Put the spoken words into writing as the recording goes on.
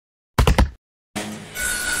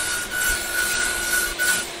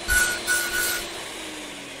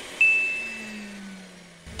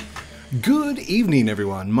Good evening,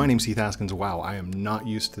 everyone. My name's Heath Haskins. Wow, I am not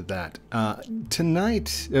used to that.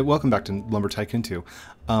 Tonight, welcome back to Lumber Tycoon 2.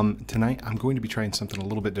 Tonight, I'm going to be trying something a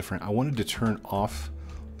little bit different. I wanted to turn off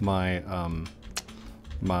my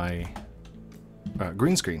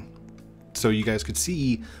green screen so you guys could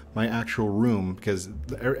see my actual room, because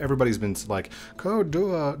everybody's been like, "Go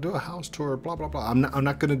do a house tour," blah blah blah. I'm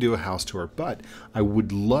not going to do a house tour, but I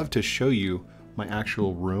would love to show you my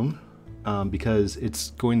actual room. Because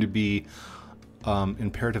it's going to be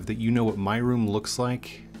imperative that you know what my room looks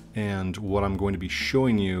like and what I'm going to be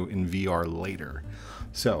showing you in VR later.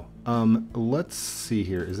 So let's see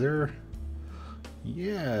here. Is there?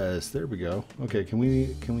 Yes, there we go. Okay, can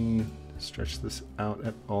we stretch this out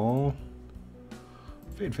at all?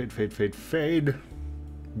 Fade, fade, fade, fade, fade.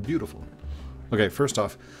 Beautiful. Okay, first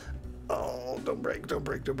off, oh, don't break, don't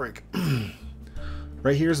break, don't break.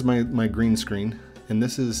 Right here's my green screen. And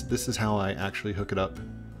this is how I actually hook it up.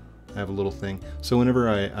 I have a little thing. So whenever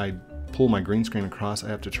I pull my green screen across, I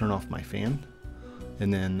have to turn off my fan.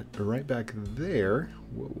 And then right back there,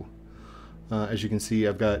 whoa, as you can see,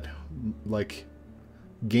 I've got like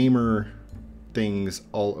gamer things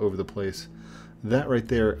all over the place. That right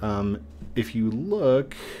there, if you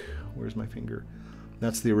look, where's my finger?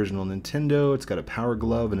 That's the original Nintendo. It's got a power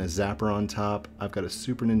glove and a zapper on top. I've got a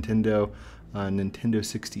Super Nintendo, Nintendo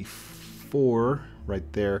 64.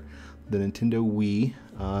 Right there, the Nintendo Wii.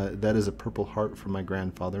 That is a purple heart from my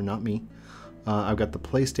grandfather, not me. I've got the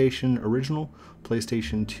PlayStation original,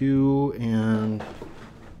 PlayStation 2, and I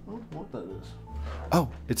don't know what that is. Oh,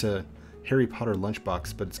 it's a Harry Potter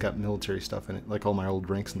lunchbox, but it's got military stuff in it, like all my old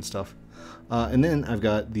ranks and stuff. And then I've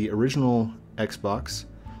got the original Xbox,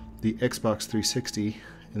 the Xbox 360,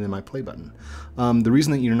 and then my play button. The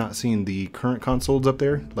reason that you're not seeing the current consoles up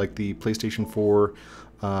there, like the PlayStation 4,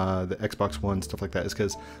 the Xbox One, stuff like that, is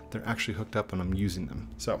because they're actually hooked up and I'm using them.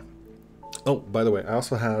 So, oh, by the way, I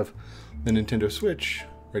also have the Nintendo Switch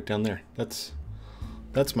right down there. That's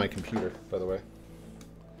my computer, by the way,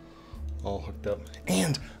 all hooked up.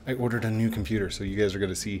 And I ordered a new computer, so you guys are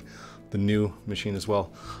going to see the new machine as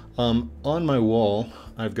well. On my wall,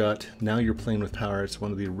 I've got Now You're Playing with Power. It's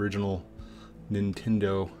one of the original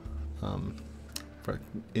Nintendo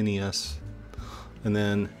NES, and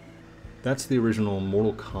then that's the original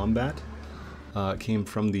Mortal Kombat. It came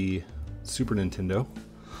from the Super Nintendo,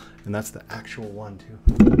 and that's the actual one too.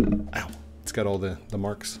 Ow! It's got all the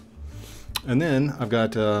marks. And then I've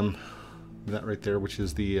got that right there, which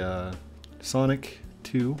is the Sonic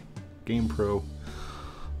 2 Game Pro.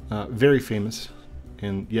 Very famous.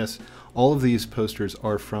 And yes, all of these posters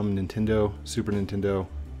are from Nintendo, Super Nintendo.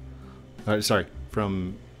 Sorry,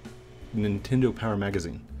 from Nintendo Power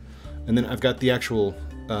Magazine. And then I've got the actual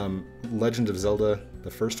Legend of Zelda,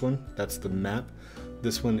 the first one. That's the map.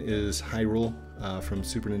 This one is Hyrule from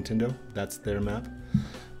Super Nintendo. That's their map.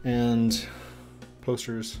 And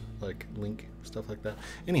posters like Link, stuff like that.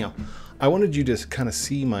 Anyhow, I wanted you to kind of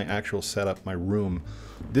see my actual setup, my room.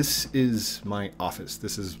 This is my office.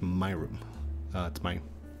 This is my room. It's my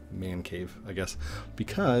man cave, I guess,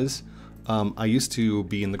 because I used to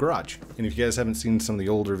be in the garage. And if you guys haven't seen some of the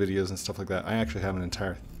older videos and stuff like that, I actually have an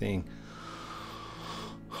entire thing.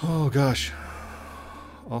 Oh gosh.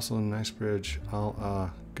 Also a nice bridge.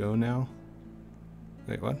 I'll go now.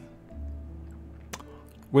 Wait, what?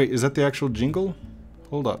 Wait, is that the actual Jingle?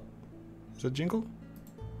 Hold up. Is that Jingle?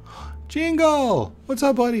 Jingle! What's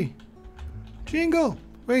up, buddy? Jingle!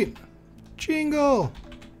 Wait. Jingle!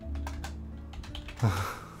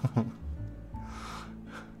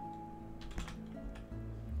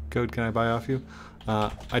 Code, can I buy off you?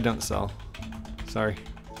 I don't sell. Sorry.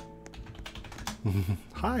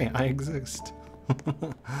 Hi, I exist.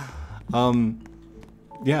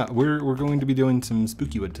 Yeah, we're going to be doing some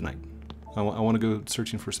spooky wood tonight. I want to go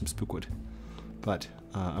searching for some spookwood, but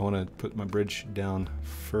I want to put my bridge down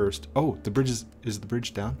first. Oh, the bridge is the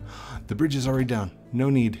bridge down? The bridge is already down. No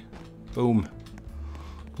need. Boom.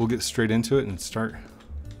 We'll get straight into it and start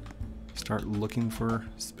looking for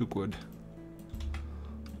spookwood.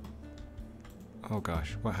 Oh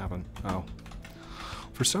gosh, what happened? Oh.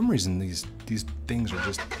 For some reason, these things are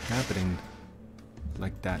just happening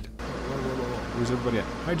like that. Whoa, whoa, whoa, whoa. Where's everybody at?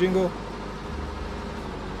 Hi, Jingle.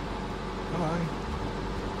 Hi.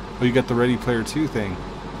 Oh, you got the Ready Player 2 thing.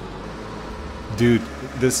 Dude,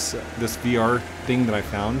 this VR thing that I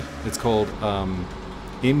found, it's called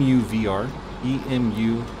EMUVR.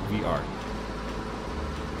 EMUVR.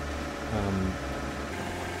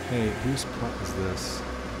 Hey, whose plot is this?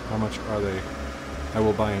 How much are they? I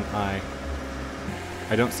will buy an eye.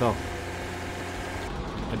 I don't sell.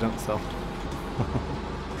 I don't sell.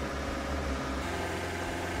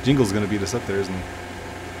 Jingle's gonna beat us up there, isn't he?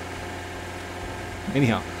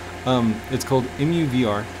 Anyhow, it's called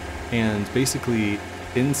MUVR, and basically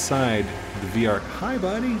inside the VR. Hi,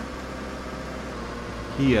 buddy.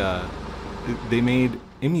 They made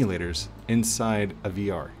emulators inside a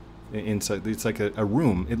VR. Inside, it's like a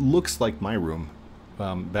room. It looks like my room,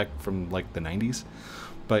 back from like the 90s,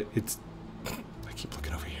 but it's. I keep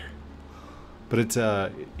looking over here. But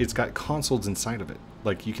it's got consoles inside of it.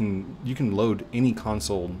 Like you can load any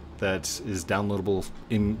console that is downloadable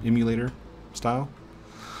emulator style.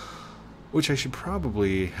 Which I should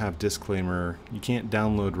probably have disclaimer. You can't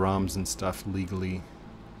download ROMs and stuff legally.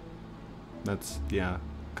 That's, yeah,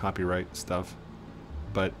 copyright stuff.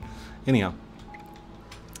 But anyhow,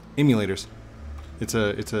 emulators. It's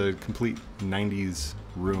a complete 90s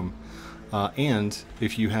room. And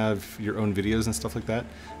if you have your own videos and stuff like that,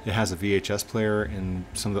 it has a VHS player and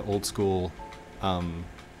some of the old school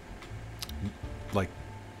like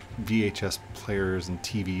VHS players and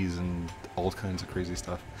TVs and all kinds of crazy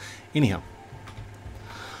stuff. Anyhow,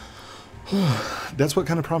 that's what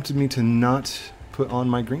kind of prompted me to not put on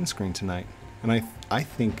my green screen tonight. And I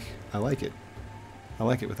think I like it. I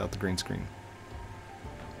like it without the green screen.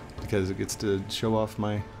 Because it gets to show off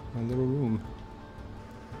my little room.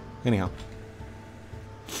 Anyhow.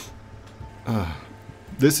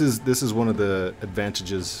 This is one of the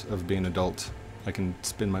advantages of being an adult. I can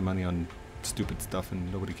spend my money on stupid stuff and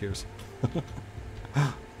nobody cares.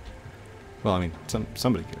 Well, I mean,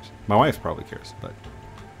 somebody cares. My wife probably cares, but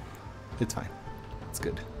it's fine. It's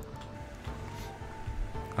good.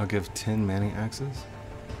 I'll give 10 Manny axes?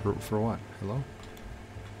 For what? Hello?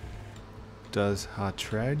 Does ha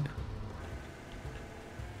tread?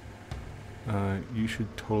 You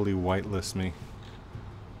should totally whitelist me.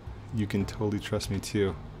 You can totally trust me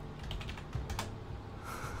too.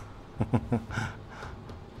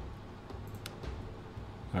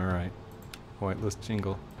 Alright. Whitelist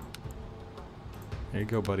Jingle. There you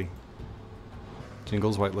go, buddy.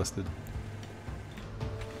 Jingle's whitelisted.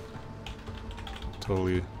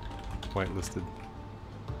 Totally whitelisted.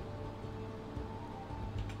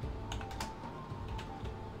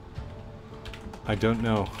 I don't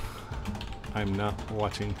know. I'm not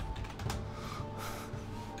watching.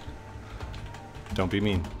 Don't be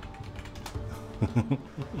mean.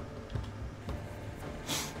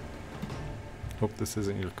 Hope this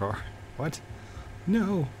isn't your car. What?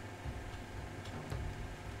 No.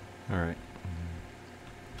 Alright.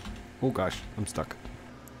 Oh gosh, I'm stuck.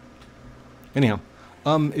 Anyhow,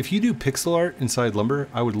 if you do pixel art inside Lumber,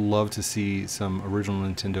 I would love to see some original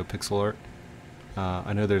Nintendo pixel art.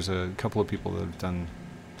 I know there's a couple of people that have done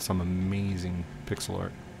some amazing pixel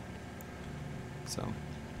art. So,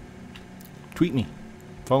 tweet me.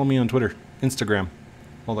 Follow me on Twitter, Instagram,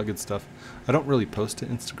 all that good stuff. I don't really post to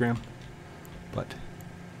Instagram, but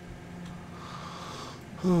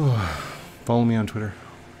follow me on Twitter,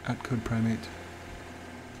 @CodePrimate.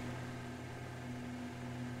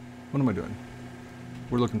 What am I doing?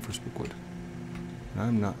 We're looking for spookwood.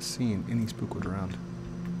 I'm not seeing any spookwood around.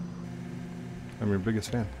 I'm your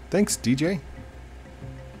biggest fan. Thanks, DJ.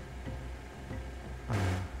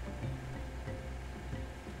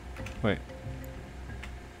 Wait.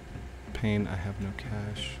 Pain, I have no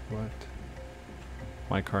cash. What?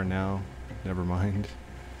 My car now. Never mind.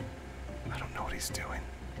 I don't know what he's doing.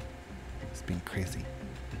 He's being crazy.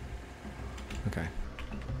 Okay.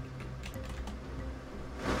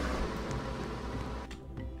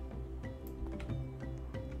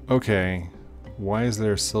 Okay. Why is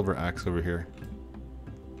there a silver axe over here?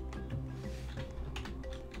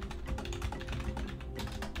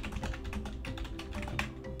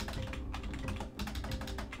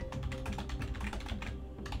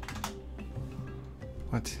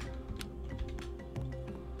 What?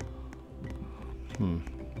 I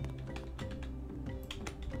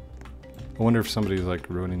wonder if somebody's like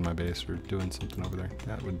ruining my base or doing something over there.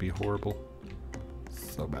 That would be horrible.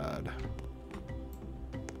 So bad.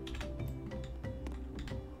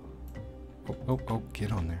 Oh,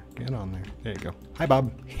 get on there. Get on there. There you go. Hi,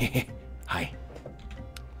 Bob. Hi.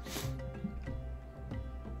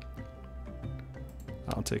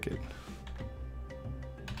 I'll take it.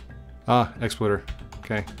 Ah, exploiter.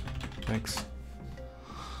 Okay. Thanks.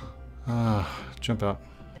 Jump out.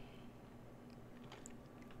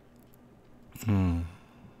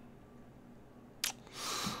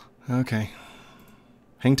 Okay.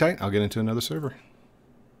 Hang tight. I'll get into another server.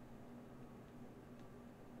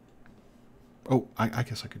 Oh, I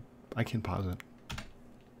guess I can pause it.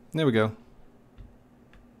 There we go.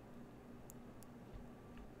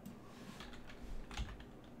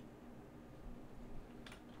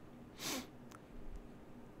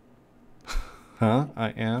 Huh? I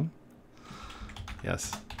am?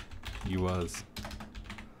 Yes, you was.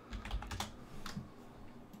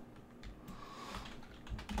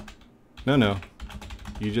 No, no.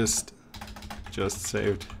 You just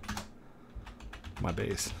saved my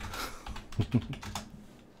base.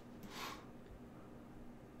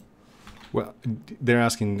 Well, they're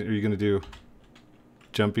asking, are you going to do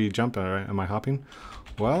jumpy jump? Am I hopping?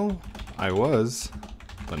 Well, I was,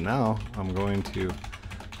 but now I'm going to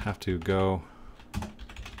have to go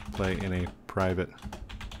play in a private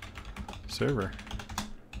server.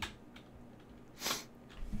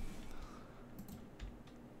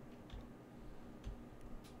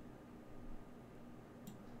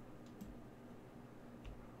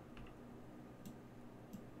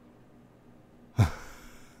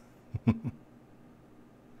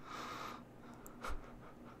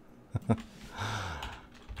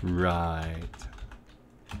 Right.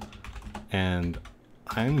 And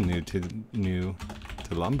I'm new to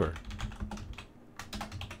lumber.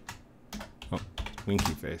 Oh,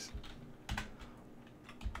 winky face.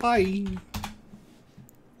 Bye.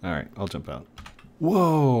 All right, I'll jump out.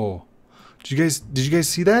 Whoa! Did you guys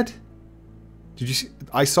see that? Did you see?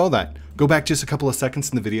 I saw that. Go back just a couple of seconds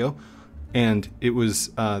in the video, and it was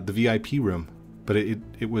the VIP room, but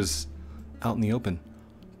it was out in the open.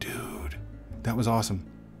 Dude, that was awesome.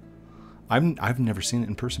 I've never seen it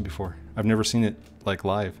in person before. I've never seen it like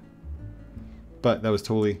live. But that was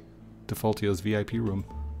totally Defaultio's VIP room.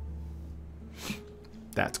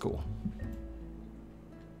 That's cool.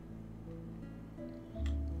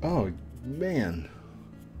 Oh man,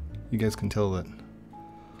 you guys can tell that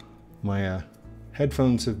my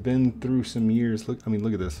headphones have been through some years. Look, I mean,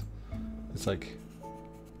 look at this. It's like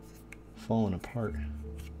falling apart.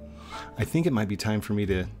 I think it might be time for me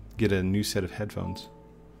to get a new set of headphones.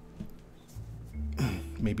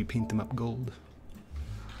 Maybe paint them up gold.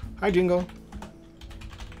 Hi, Jingle.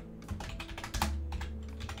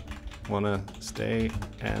 Wanna stay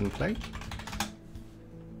and play?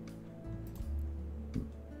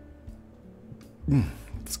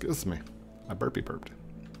 Excuse me. I burped.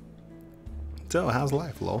 So, how's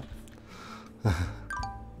life, lol?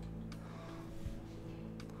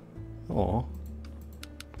 Aw.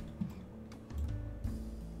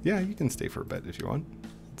 Yeah, you can stay for a bit if you want.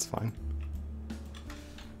 It's fine.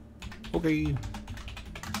 Okay.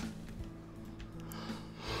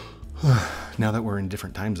 Now that we're in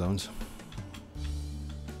different time zones.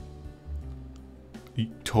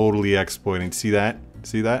 Totally exploiting. See that?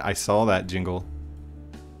 See that? I saw that, Jingle.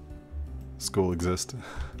 School exists.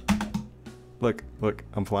 Look,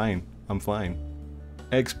 I'm flying.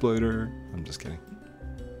 Exploiter. I'm just kidding.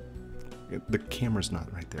 The camera's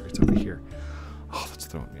not right there. It's over here. Oh, that's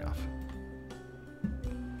throwing me off.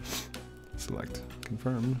 Select.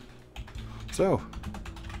 Confirm. So,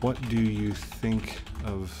 what do you think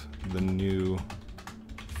of the new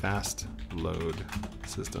fast load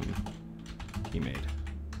system he made?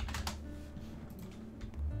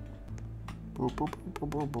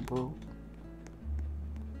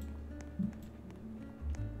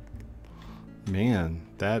 Man,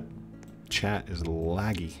 that chat is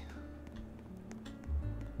laggy.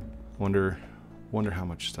 Wonder how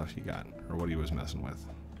much stuff he got or what he was messing with.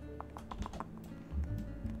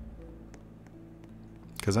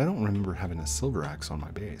 Because I don't remember having a silver axe on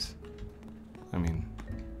my base. I mean,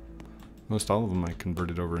 most all of them I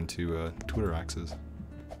converted over into Twitter axes.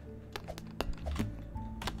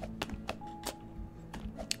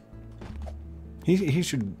 He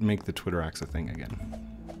should make the Twitter axe a thing again.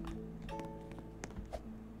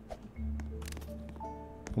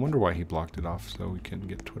 I wonder why he blocked it off so we couldn't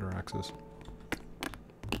get Twitter axes.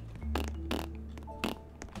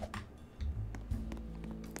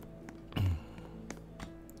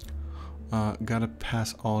 Gotta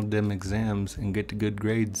pass all them exams and get good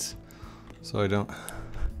grades so I don't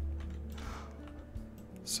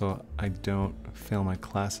fail my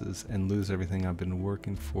classes and lose everything I've been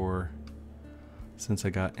working for since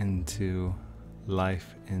I got into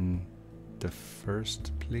life in the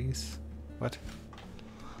first place. What?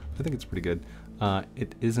 I think it's pretty good.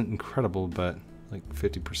 It isn't incredible, but like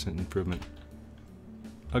 50% improvement.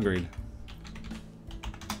 Agreed.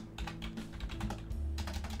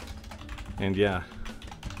 And yeah,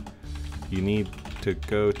 you need to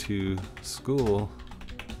go to school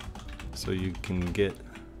so you can get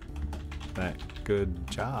that good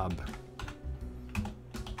job.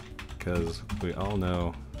 Because we all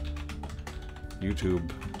know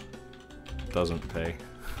YouTube doesn't pay.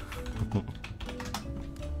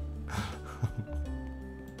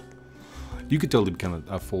 You could totally become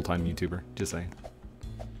a full-time YouTuber, just saying.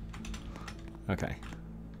 Okay.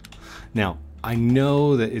 Now, I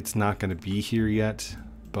know that it's not going to be here yet,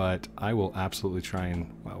 but I will absolutely try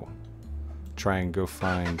and, well, try and go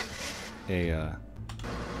find a,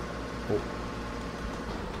 oh.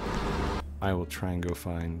 I will try and go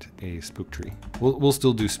find a spook tree. We'll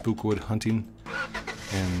still do spookwood hunting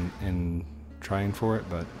and trying for it,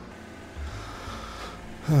 but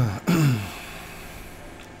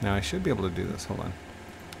now I should be able to do this. Hold on.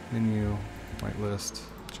 Menu, whitelist,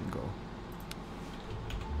 Jengle.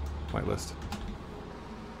 Whitelist.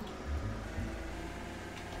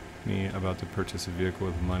 Me about to purchase a vehicle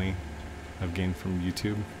with money I've gained from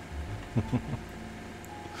YouTube.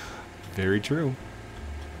 Very true.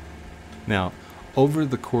 Now, over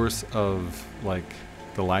the course of like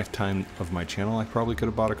the lifetime of my channel, I probably could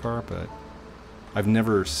have bought a car, but I've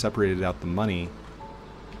never separated out the money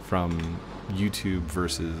from YouTube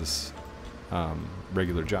versus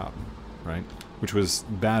regular job, right? Which was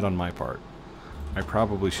bad on my part. I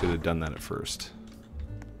probably should have done that at first.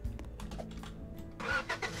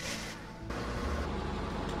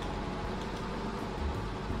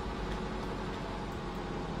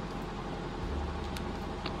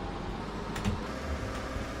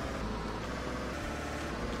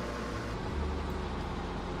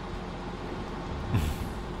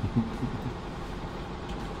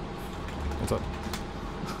 What's up?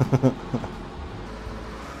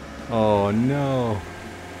 Oh no.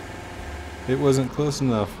 It wasn't close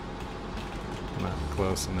enough. Not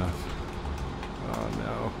close enough. Oh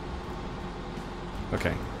no.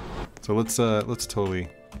 Okay. So let's totally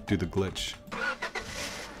do the glitch.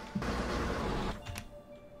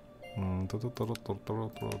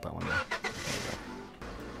 That one there.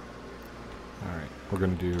 Alright, we're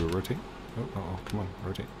gonna do rotate. Oh, come on,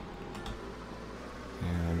 rotate.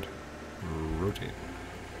 And rotate.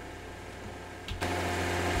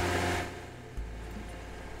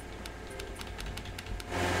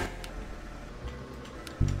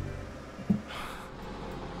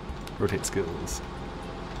 Rotate skills.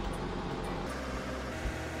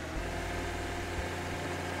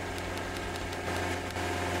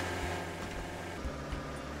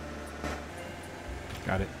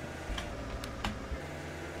 Got it.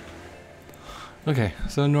 Okay,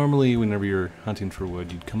 so normally whenever you're hunting for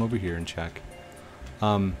wood, you'd come over here and check.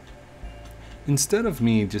 Instead of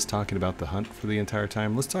me just talking about the hunt for the entire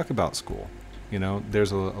time, let's talk about school. You know,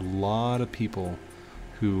 there's a lot of people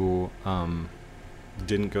who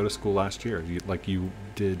didn't go to school last year. Like you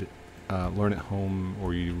did learn at home,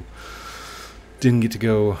 or you didn't get to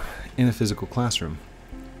go in a physical classroom.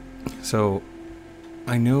 So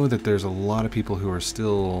I know that there's a lot of people who are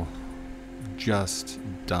still just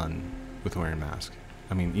done with wearing masks.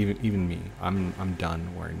 I mean, even me, I'm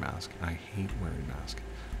done wearing masks. I hate wearing masks.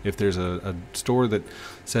 If there's a store that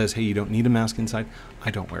says, hey, you don't need a mask inside,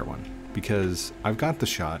 I don't wear one, because I've got the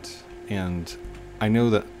shot and I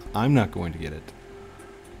know that I'm not going to get it.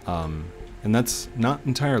 And that's not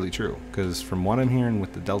entirely true, because from what I'm hearing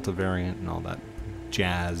with the Delta variant and all that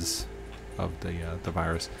jazz of the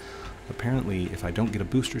virus, apparently if I don't get a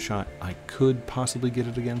booster shot, I could possibly get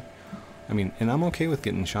it again. I mean, and I'm okay with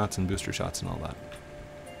getting shots and booster shots and all that.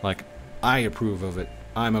 Like, I approve of it.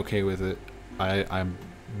 I'm okay with it. I'm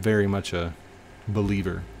very much a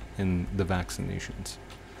believer in the vaccinations.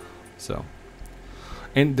 So,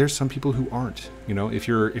 and there's some people who aren't. You know, if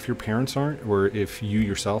your parents aren't, or if you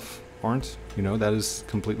yourself aren't, you know, that is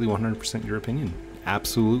completely 100% your opinion.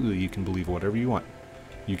 Absolutely, you can believe whatever you want.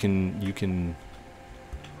 You can.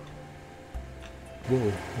 Whoa!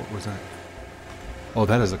 What was that? Oh,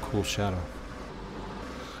 that is a cool shadow.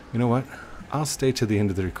 You know what? I'll stay to the end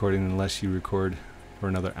of the recording unless you record for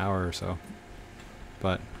another hour or so.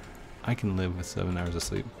 But I can live with 7 hours of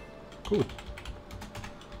sleep. Cool.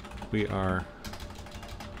 We are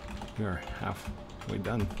halfway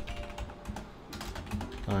done.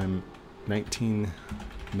 I'm 19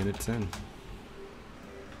 minutes in.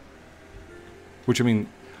 Which, I mean,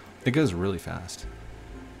 it goes really fast.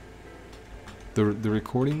 The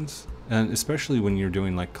recordings, and especially when you're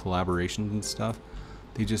doing like collaborations and stuff,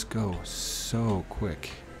 they just go so quick.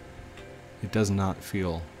 It does not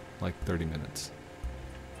feel like 30 minutes.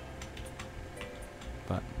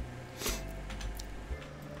 But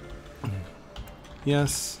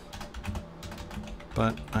yes,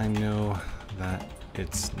 but I know that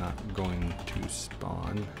it's not going to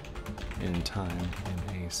spawn in time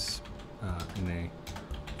in a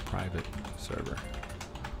private server.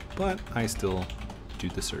 But I still do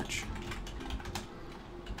the search.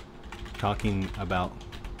 Talking about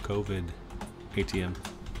COVID ATM.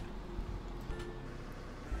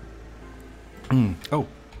 Oh,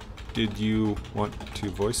 did you want to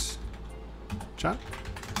voice chat?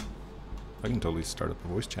 I can totally start up a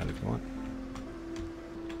voice chat if you want.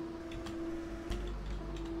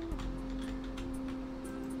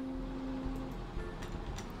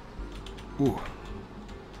 Ooh.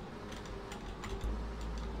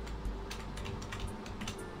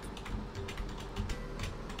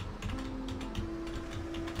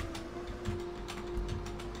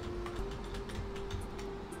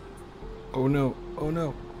 Oh no. Oh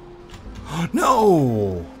no.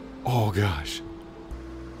 No! Oh gosh.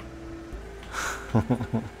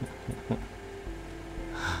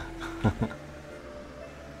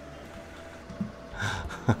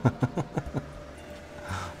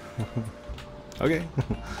 Okay.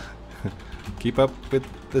 Keep up with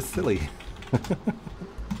the silly.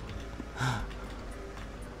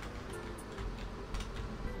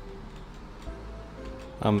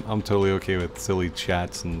 I'm totally okay with silly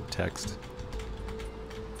chats and text.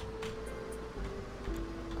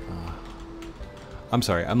 I'm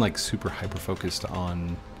sorry, I'm like super hyper focused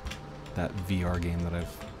on that VR game that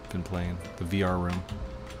I've been playing, the VR room.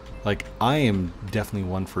 Like, I am definitely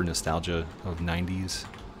one for nostalgia of 90s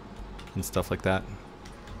and stuff like that.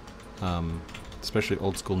 Especially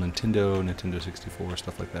old school Nintendo 64,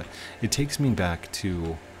 stuff like that. It takes me back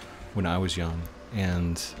to when I was young,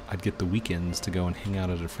 and I'd get the weekends to go and hang out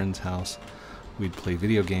at a friend's house. We'd play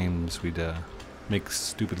video games, we'd make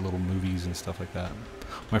stupid little movies and stuff like that.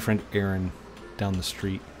 My friend Aaron down the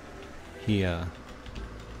street, he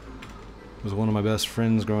was one of my best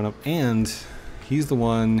friends growing up, and he's the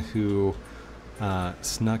one who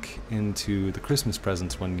snuck into the Christmas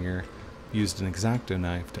presents one year, used an X-Acto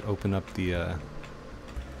knife to open up the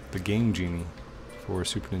Game Genie for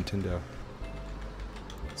Super Nintendo.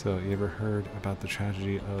 So, you ever heard about the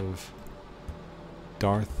tragedy of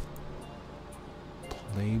Darth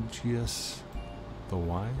Plagueis the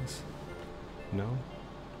Wise? No?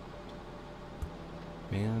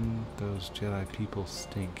 Man, those Jedi people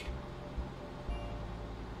stink.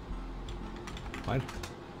 What?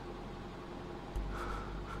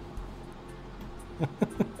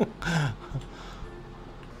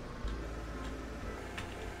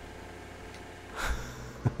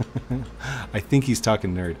 I think he's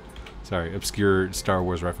talking nerd. Sorry, obscure Star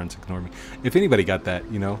Wars reference, ignore me. If anybody got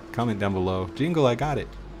that, you know, comment down below. Jingle, I got it.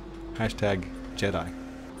 Hashtag Jedi.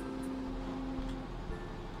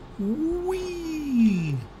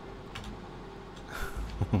 Whee!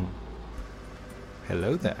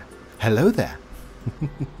 Hello there. Hello there.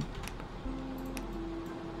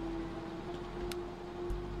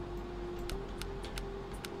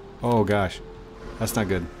 Oh gosh. That's not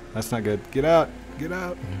good. That's not good. Get out. Get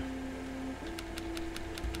out.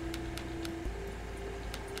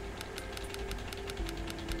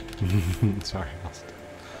 Sorry,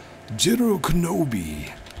 General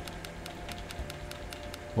Kenobi.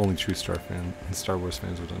 Only true Star Wars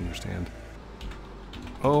fans would understand.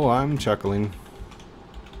 Oh, I'm chuckling.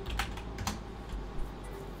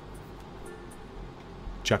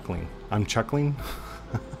 Chuckling. I'm chuckling?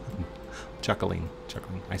 Chuckling.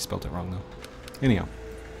 Chuckling. I spelled it wrong though. Anyhow.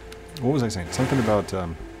 What was I saying? Something about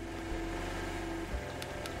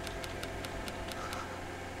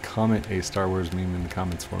comment a Star Wars meme in the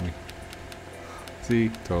comments for me. See?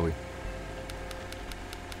 Totally.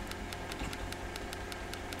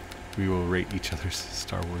 We will rate each other's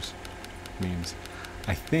Star Wars memes.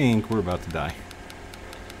 I think we're about to die.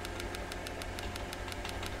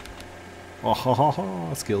 Oh, ha, ha,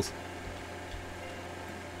 ha, skills.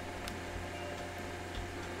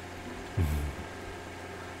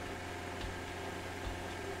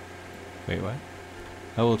 Wait, what?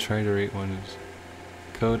 I will try to rate one as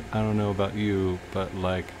code. I don't know about you, but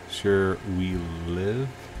like, sure we live.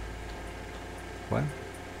 What?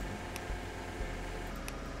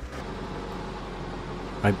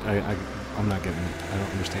 I'm not getting it. I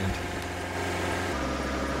don't understand.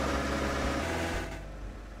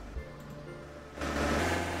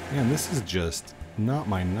 Man, this is just not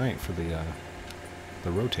my night for the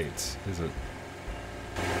rotates, is it?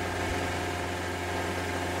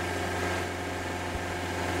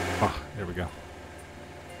 Ah, there we go.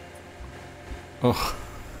 Oh,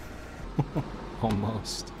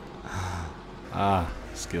 almost. Ah,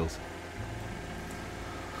 skills.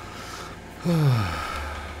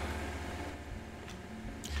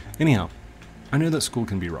 Anyhow, I know that school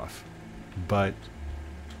can be rough, but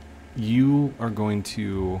you are going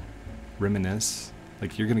to reminisce,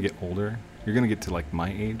 like you're going to get older, you're going to get to like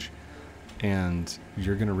my age, and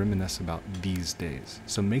you're going to reminisce about these days.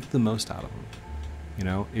 So make the most out of them. You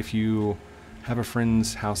know, if you have a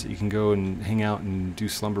friend's house that you can go and hang out and do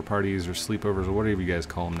slumber parties or sleepovers or whatever you guys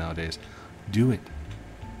call them nowadays, do it.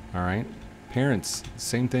 All right? Parents,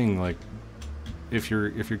 same thing. Like, if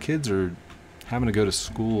your kids are having to go to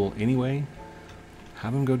school anyway,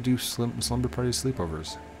 have them go do slumber parties,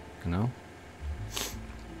 sleepovers. You know?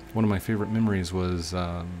 One of my favorite memories was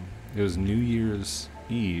it was New Year's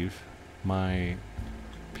Eve. My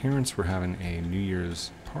parents were having a New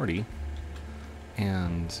Year's party,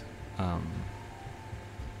 and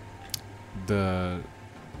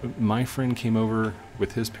my friend came over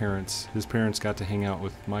with his parents. His parents got to hang out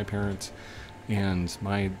with my parents, and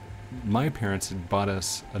my parents had bought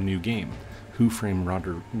us a new game, Who Framed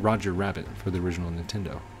Roger Rabbit, for the original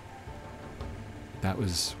Nintendo. That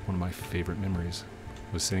was one of my favorite memories,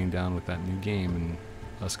 was sitting down with that new game and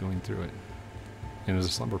us going through it. And it was a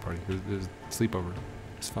slumber party. It was a sleepover.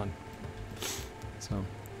 It was fun. So,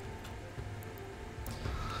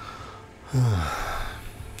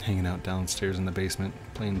 hanging out downstairs in the basement,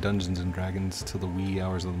 playing Dungeons and Dragons till the wee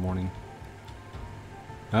hours of the morning.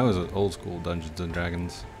 That was old school Dungeons and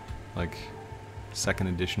Dragons, like 2nd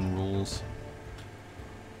edition rules.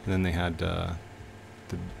 And then they had the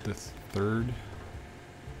 3rd.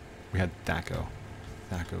 We had Thaco.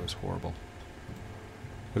 Thaco is horrible.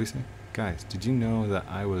 What do you say? Guys, did you know that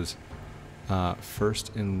I was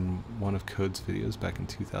first in one of Code's videos back in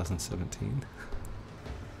 2017?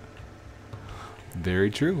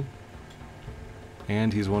 Very true.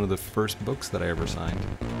 And he's one of the first books that I ever signed.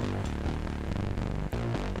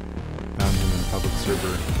 Found him in public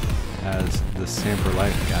server as the Samper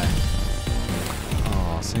Life guy.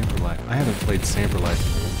 Oh, Samper Life. I haven't played Samper Life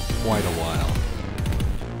in quite a while.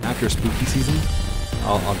 After spooky season,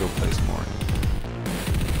 I'll go play some more.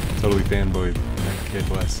 Totally fanboyed that kid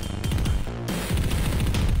Wes.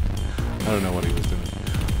 I don't know what he was doing.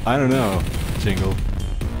 I don't know, Jingle.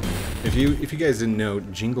 If you guys didn't know,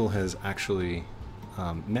 Jingle has actually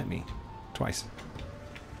met me twice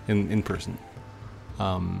in person.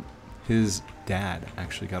 His dad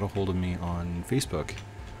actually got a hold of me on Facebook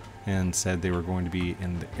and said they were going to be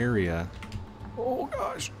in the area. Oh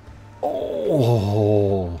gosh.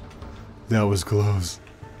 Oh, that was close.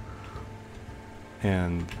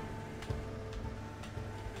 And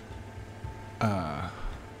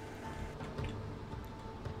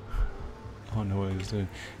oh no, what he was doing.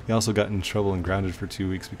 He also got in trouble and grounded for 2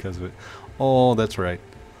 weeks because of it. Oh, that's right.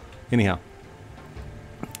 Anyhow,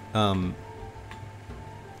 I've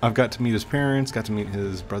got to meet his parents, got to meet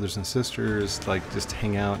his brothers and sisters, like just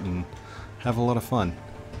hang out and have a lot of fun,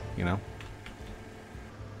 you know?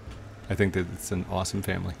 I think that it's an awesome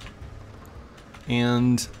family.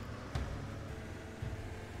 And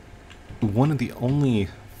one of the only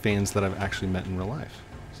fans that I've actually met in real life,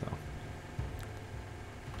 so.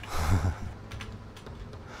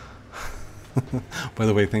 By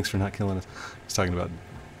the way, thanks for not killing us. I was talking about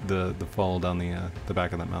the fall down the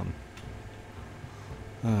back of that mountain.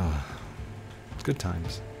 Good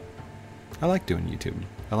times. I like doing YouTube.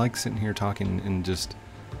 I like sitting here talking and just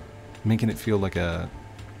making it feel like a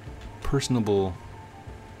personable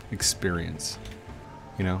experience.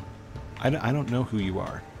 You know, I don't know who you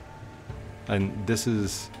are. And this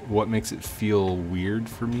is what makes it feel weird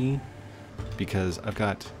for me, because I've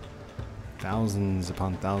got thousands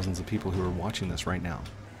upon thousands of people who are watching this right now.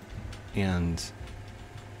 And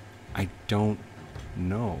I don't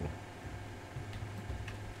know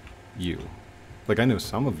you. Like, I know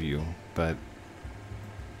some of you, but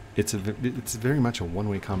it's very much a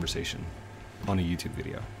one-way conversation on a YouTube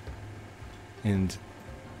video. And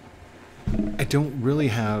I don't really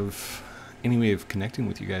have any way of connecting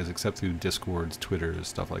with you guys except through Discords, Twitters,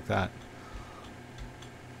 stuff like that.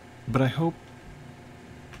 But I hope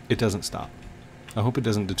it doesn't stop. I hope it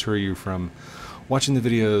doesn't deter you from watching the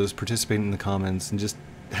videos, participating in the comments, and just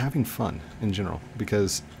having fun in general,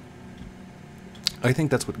 because I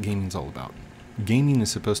think that's what gaming's all about. Gaming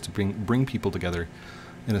is supposed to bring people together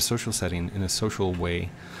in a social setting, in a social way,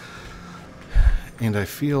 and I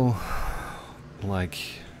feel like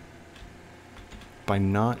by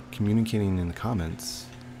not communicating in the comments,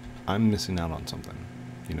 I'm missing out on something,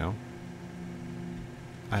 you know?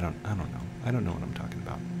 I don't know. I don't know what I'm talking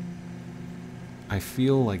about. I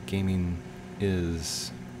feel like gaming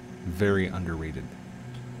is very underrated,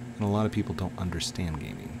 and a lot of people don't understand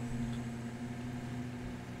gaming.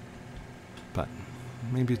 But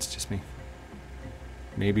maybe it's just me.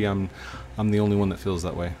 Maybe I'm the only one that feels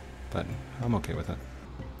that way, but I'm okay with it.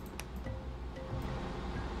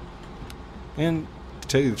 And to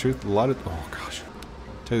tell you the truth, a lot of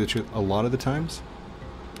the times,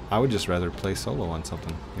 I would just rather play solo on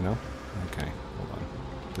something, you know? Okay, hold on.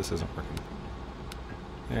 This isn't working.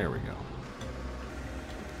 There we go.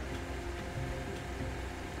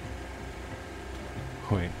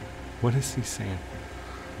 Wait, what is he saying?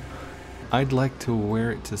 I'd like to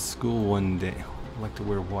wear it to school one day. I'd like to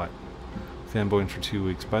wear what? Fanboying for 2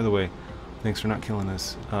 weeks. By the way, thanks for not killing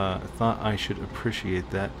us. Thought I should appreciate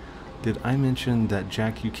that. Did I mention that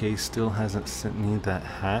Jack UK still hasn't sent me that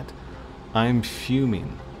hat? I'm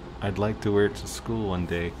fuming. I'd like to wear it to school one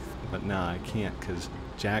day, but nah, I can't, because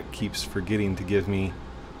Jack keeps forgetting to give me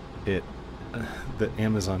the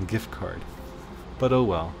Amazon gift card. But oh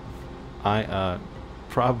well. I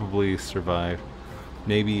probably survive.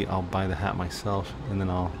 Maybe I'll buy the hat myself, and then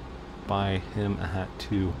I'll buy him a hat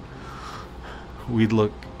too. We'd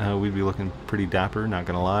be looking pretty dapper, not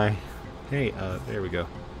gonna lie. Hey, there we go.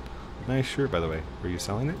 Nice shirt, by the way. Were you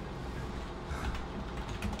selling it?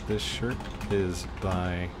 This shirt is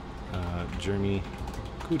by Jeremy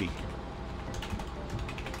Cootie.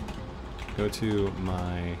 Go to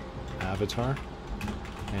my avatar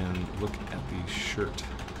and look at the shirt.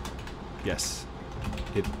 Yes,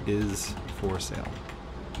 it is for sale.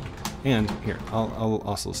 And here, I'll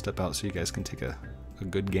also step out so you guys can take a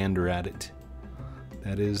good gander at it.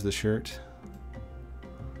 That is the shirt.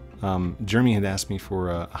 Jeremy had asked me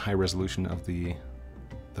for a high resolution of the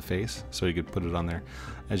face, so you could put it on there.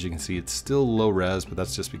 As you can see, it's still low res, but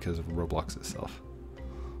that's just because of Roblox itself.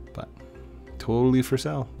 But totally for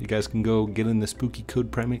sale. You guys can go get in the spooky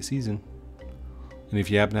Code Primate season. And if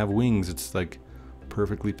you happen to have wings, it's like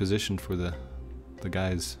perfectly positioned for the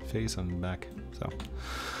guy's face on the back. So,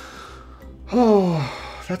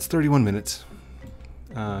 oh, that's 31 minutes.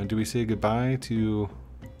 Do we say goodbye to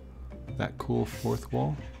that cool fourth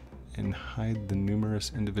wall and hide the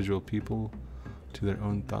numerous individual people to their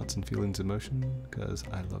own thoughts and feelings and emotion? Because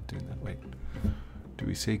I love doing that. Wait, do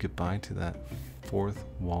we say goodbye to that fourth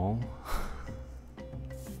wall?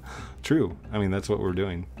 True. I mean, that's what we're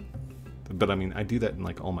doing. But I mean, I do that in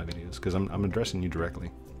like all my videos because I'm addressing you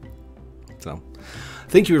directly. So,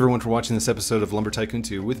 thank you everyone for watching this episode of Lumber Tycoon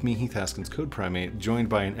 2 with me, Heath Haskins, Code Primate, joined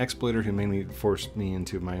by an exploiter who mainly forced me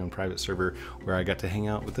into my own private server where I got to hang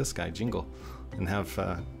out with this guy, Jengle, and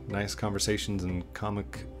have nice conversations and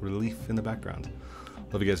comic relief in the background.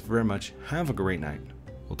 Love you guys very much. Have a great night.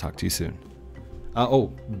 We'll talk to you soon.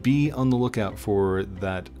 Oh, be on the lookout for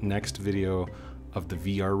that next video of the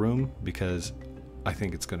VR room because I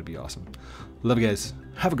think it's going to be awesome. Love you guys.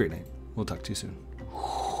 Have a great night. We'll talk to you soon.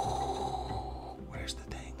 Where's the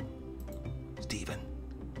thing? Steven.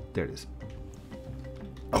 There it is.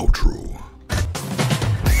 Outro.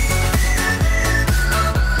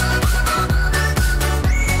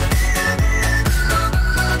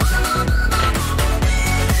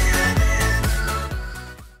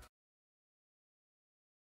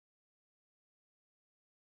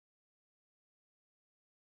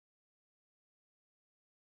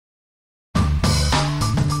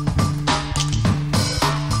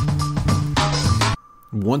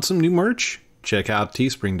 Want some new merch? Check out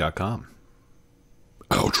teespring.com.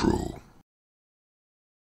 Outro.